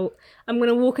grown adult, I'm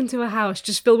gonna walk into a house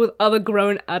just filled with other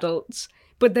grown adults,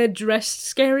 but they're dressed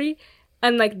scary,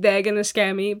 and, like, they're gonna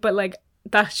scare me, but, like,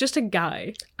 that's just a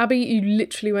guy. Abby, you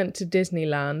literally went to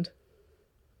Disneyland.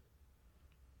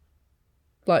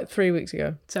 Like 3 weeks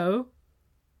ago. So?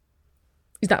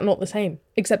 Is that not the same?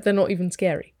 Except they're not even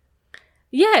scary.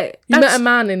 Yeah. You met a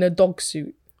man in a dog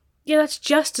suit. Yeah, that's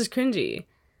just as cringy.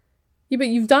 Yeah, but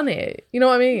you've done it. You know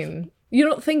what I mean? You're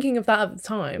not thinking of that at the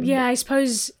time. Yeah, I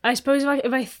suppose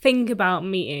if I think about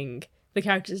meeting the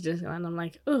characters at Disneyland, I'm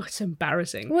like, oh, it's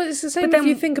embarrassing. Well, it's the same But if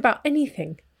you then- think about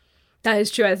anything. That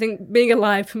is true. I think being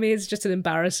alive for me is just an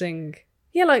embarrassing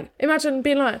Yeah, like, imagine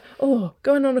being like, oh,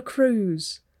 going on a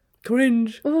cruise.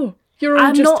 Cringe. Oh, you're all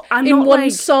I'm in not one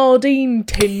like- sardine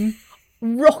tin,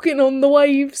 rocking on the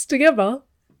waves together.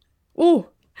 Oh,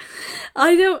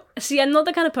 I don't see. I'm not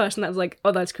the kind of person that's like,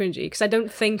 oh, that's cringy, because I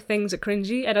don't think things are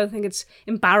cringy. I don't think it's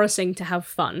embarrassing to have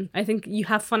fun. I think you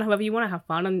have fun however you want to have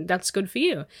fun, and that's good for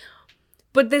you.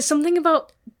 But there's something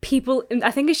about people, and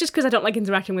I think it's just because I don't like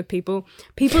interacting with people.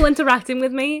 People interacting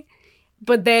with me,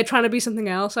 but they're trying to be something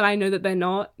else, and I know that they're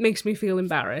not, makes me feel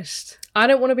embarrassed. I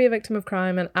don't want to be a victim of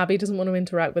crime, and Abby doesn't want to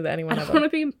interact with anyone I don't ever. want to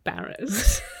be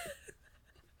embarrassed.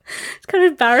 It's kind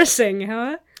of embarrassing,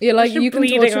 huh? You're like, You're you can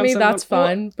bleeding torture on me, someone. that's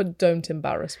fine, but don't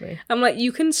embarrass me. I'm like,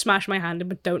 you can smash my hand in,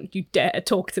 but don't you dare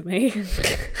talk to me.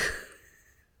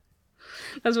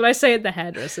 That's what I say at the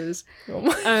hairdressers. Oh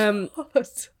my God.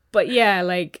 But yeah,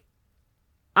 like,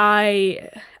 I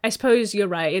suppose you're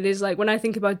right. It is like when I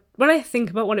think about what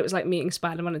it was like meeting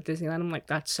Spider-Man at Disneyland, I'm like,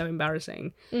 that's so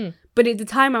embarrassing. But at the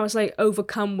time, I was like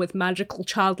overcome with magical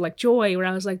childlike joy, where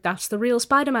I was like, that's the real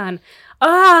Spider-Man.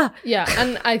 Ah, Yeah,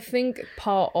 and I think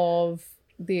part of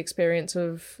the experience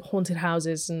of haunted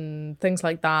houses and things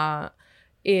like that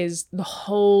is the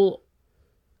whole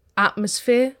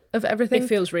atmosphere of everything. It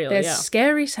feels real, There's yeah.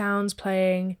 scary sounds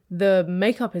playing. The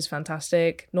makeup is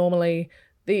fantastic normally.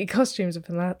 The costumes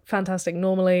are fantastic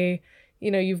normally.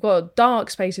 You know, you've got dark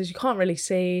spaces you can't really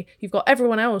see. You've got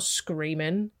everyone else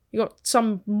screaming. You've got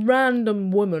some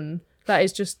random woman that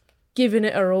is just giving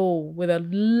it her all with a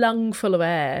lung full of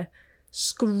air,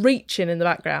 screeching in the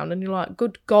background. And you're like,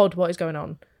 good God, what is going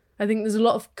on? I think there's a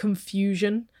lot of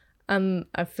confusion, and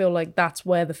I feel like that's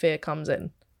where the fear comes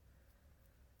in.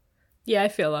 yeah, I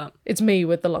feel that. It's me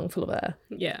with the lung full of air.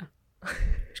 Yeah.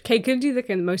 Okay, could do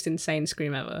the most insane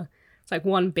scream ever. It's like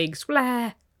one big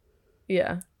splash.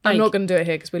 Yeah. I'm Like- not going to do it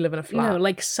here because we live in a flat. No,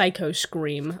 like psycho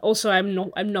scream. Also, I'm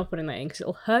not putting that in because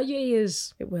it'll hurt your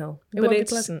ears. It will. It But won't be it's-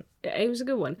 pleasant. It was a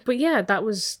good one. But yeah, that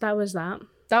was that.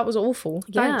 That was awful.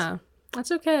 Thanks. Yeah,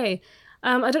 that's okay.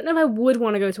 I don't know if I would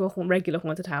want to go to a regular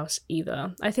haunted house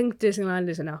either. I think Disneyland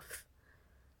is enough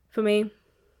for me.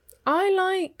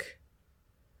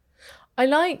 I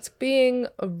liked being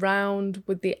around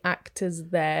with the actors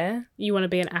there. You want to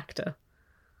be an actor.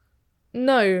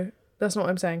 No, that's not what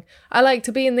I'm saying. I like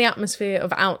to be in the atmosphere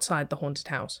of outside the haunted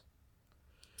house.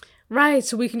 Right,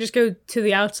 so we can just go to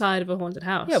the outside of a haunted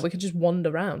house. Yeah, we could just wander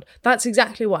around. That's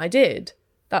exactly what I did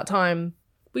that time.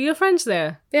 Were your friends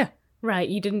there? Yeah. Right,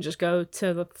 you didn't just go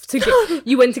to get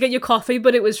you went to get your coffee,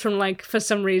 but it was from like for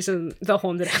some reason the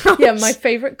haunted house. Yeah, my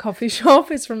favourite coffee shop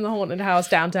is from the haunted house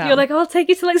downtown. You're like, I'll take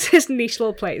you to like this niche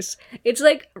little place. It's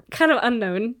like kind of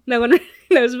unknown. No one really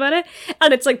knows about it,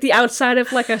 and it's like the outside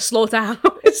of like a slaughterhouse.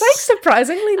 it's like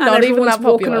surprisingly and not even everyone's that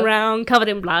popular. walking around covered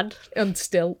in blood. On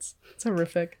stilts. It's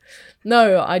horrific.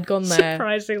 No, I'd gone there.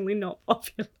 Surprisingly not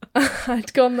popular.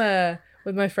 I'd gone there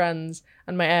with my friends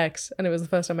and my ex, and it was the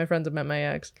first time my friends had met my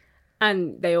ex.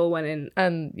 And they all went in,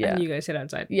 And yeah. and you guys sit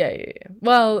outside. Yeah.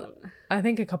 Well, I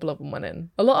think a couple of them went in.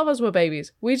 A lot of us were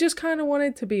babies. We just kind of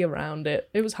wanted to be around it.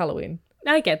 It was Halloween.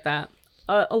 I get that.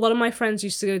 A lot of my friends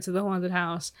used to go to the haunted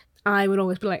house. I would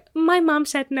always be like, my mum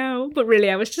said no, but really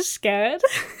I was just scared.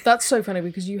 That's so funny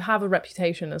because you have a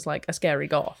reputation as like a scary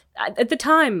goth. At the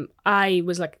time, I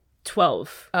was like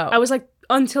 12. Oh. I was like,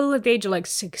 until the age of like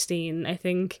 16, I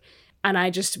think. And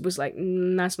I just was like,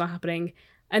 that's not happening.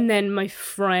 And then my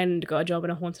friend got a job in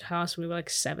a haunted house when we were like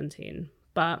 17.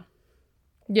 But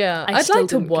Yeah, I I'd still like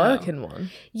to didn't work go. in one.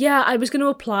 yeah, I was going to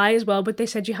apply as well, but they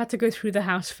said you had to go through the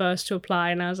house first to apply.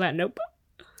 And I was like, nope.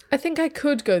 I think I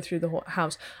could go through the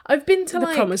house. I've been to The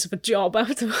like promise of a job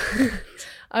afterwards.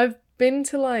 I've been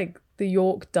to like the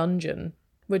York Dungeon,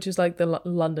 which is like the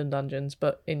London dungeons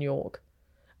but in York.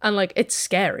 And like it's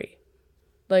scary.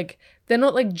 Like they're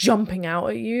not like jumping out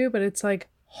at you, but it's like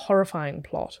horrifying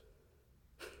plot.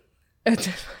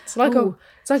 It's like Ooh.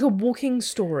 it's like a walking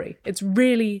story. It's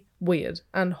really weird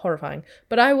and horrifying.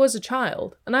 But I was a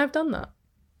child and I've done that.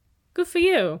 Good for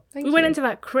you. Thank we went you. into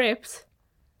that crypt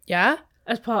Yeah?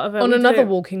 as part of On another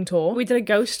walking tour. We did a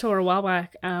ghost tour a while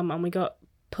back, and we got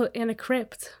put in a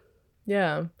crypt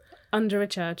Yeah. under a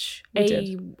church. We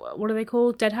did. What are they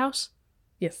called? Dead house?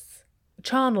 Yes. A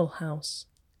charnel house.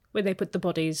 Where they put the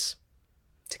bodies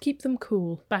To keep them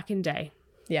cool. back in day.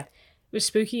 Yeah. It was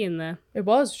spooky in there. It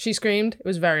was. She screamed. It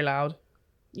was very loud.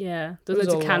 Yeah. There It was was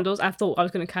loads all of that. candles. I thought I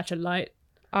was going to catch a light.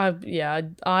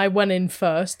 I went in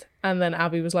first, and then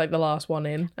Abby was like the last one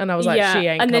in, and I was like, yeah. she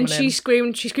ain't and coming then she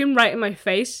in. screamed right in my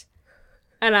face.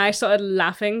 And I started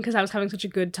laughing because I was having such a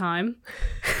good time.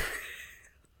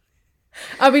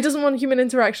 Abby doesn't want human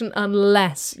interaction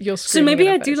unless you're So screaming. maybe in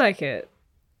her I do face. like it.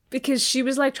 Because she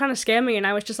was like trying to scare me, and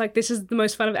I was just like, this is the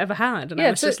most fun I've ever had. And Yeah,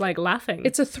 I was just like laughing.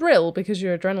 It's a thrill because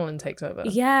your adrenaline takes over.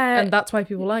 Yeah. And that's why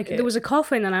people like it. There was a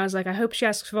coffin, and I was like, I hope she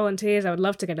asks for volunteers. I would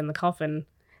love to get in the coffin.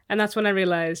 And that's when I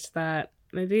realised that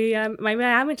maybe I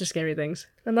am into scary things.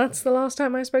 And that's the last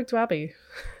time I spoke to Abby.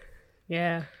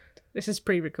 Yeah. This is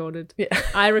pre-recorded. Yeah.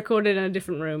 I recorded in a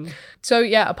different room. So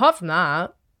yeah, apart from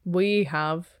that, we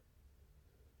have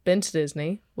been to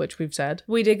Disney, which we've said.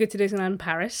 We did go to Disneyland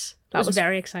Paris. That was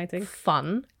very exciting.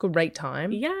 Fun. Great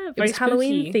time. Yeah, It very was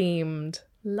Halloween spooky. themed.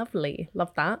 Lovely.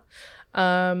 Love that.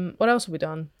 What else have we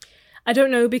done? I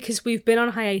don't know, because we've been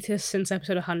on hiatus since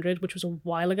episode 100, which was a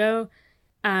while ago.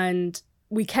 And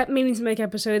we kept meaning to make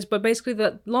episodes, but basically,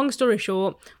 the long story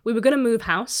short, we were going to move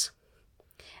house.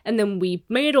 And then we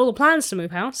made all the plans to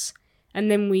move house. And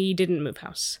then we didn't move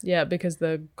house. Yeah, because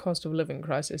the cost of living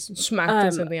crisis smacked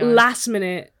us in the eye. Last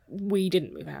minute, we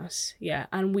didn't move house. Yeah,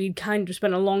 and we kind of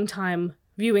spent a long time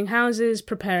viewing houses,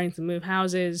 preparing to move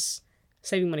houses,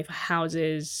 saving money for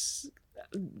houses.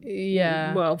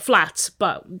 Yeah. Well, flats,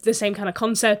 but the same kind of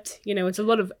concept. You know, it's a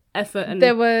lot of effort. And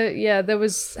There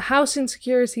was house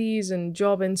insecurities and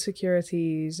job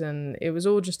insecurities, and it was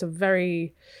all just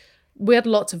we had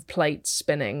lots of plates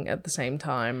spinning at the same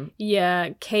time. yeah,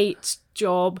 Kate's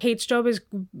job is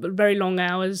very long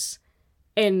hours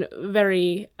in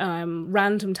very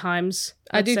random times.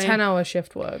 I do I'd say. 10-hour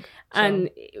shift work. So. And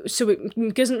so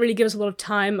it doesn't really give us a lot of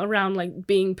time around like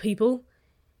being people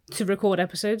to record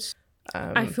episodes.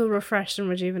 I feel refreshed and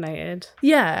rejuvenated.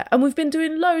 Yeah, and we've been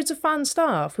doing loads of fun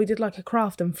stuff. We did like a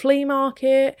craft and flea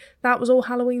market. That was all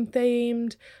Halloween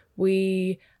themed.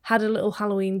 We had a little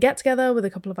Halloween get together with a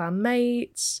couple of our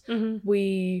mates. Mm-hmm.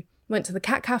 We went to the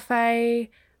cat cafe,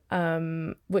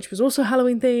 which was also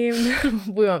Halloween themed.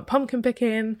 We went pumpkin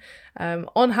picking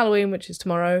on Halloween, which is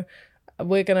tomorrow.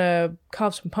 We're gonna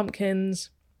carve some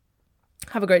pumpkins,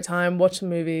 have a great time, watch some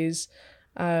movies.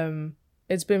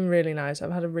 It's been really nice.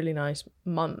 I've had a really nice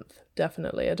month,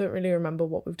 definitely. I don't really remember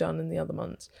what we've done in the other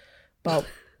months, but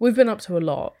we've been up to a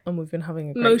lot and we've been having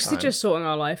a great Mostly time. just sorting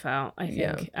our life out, I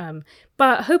think. Yeah.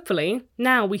 But hopefully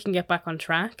now we can get back on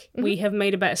track. Mm-hmm. We have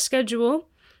made a better schedule,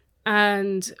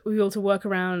 and we'll be able to work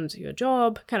around your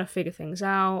job, kind of figure things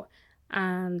out,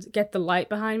 and get the light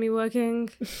behind me working,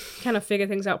 kind of figure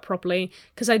things out properly.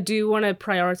 Because I do want to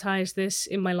prioritize this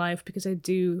in my life, because I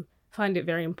do find it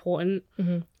very important.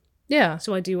 Yeah.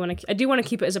 So I do want to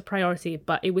keep it as a priority.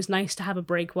 But it was nice to have a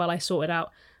break while I sorted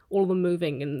out all the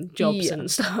moving and jobs Yeah.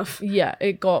 and stuff. Yeah,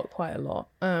 it got quite a lot.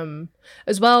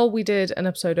 As well, we did an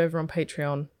episode over on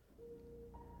Patreon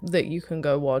that you can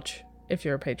go watch if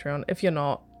you're a Patreon. If you're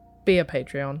not, be a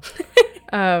Patreon.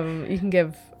 You can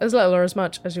give as little or as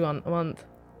much as you want a month.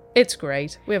 It's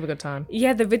great. We have a good time.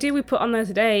 Yeah, the video we put on there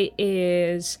today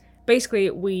is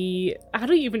basically how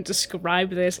do you even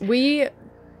describe this? We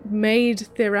made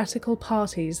theoretical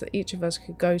parties that each of us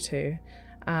could go to,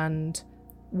 and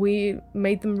we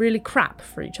made them really crap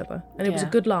for each other, and it was a Yeah.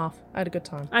 good laugh. I had a good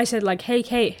time. I said like, hey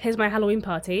Kate, here's my Halloween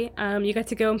party. You get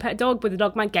to go and pet a dog, but the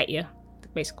dog might get you,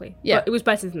 basically. Yeah. But it was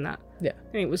better than that. Yeah,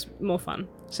 I think it was more fun.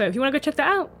 So if you want to go check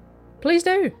that out, please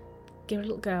do. give it a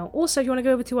little go. Also, if you want to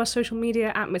go over to our social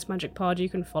media at MythsMagicPod, you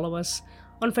can follow us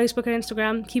on Facebook and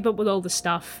Instagram. Keep up with all the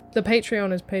stuff. The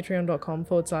Patreon is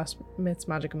patreon.com/myths,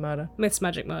 magic and murder. Myths,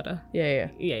 Magic, Murder. Yeah.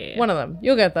 Yeah. One of them.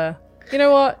 You'll get there. You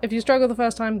know what? If you struggle the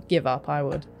first time, give up. I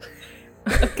would.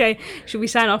 Okay, should we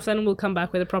sign off then? We'll come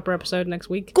back with a proper episode next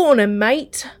week. Go on then,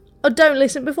 mate. Or don't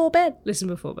listen before bed. Listen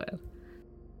before bed.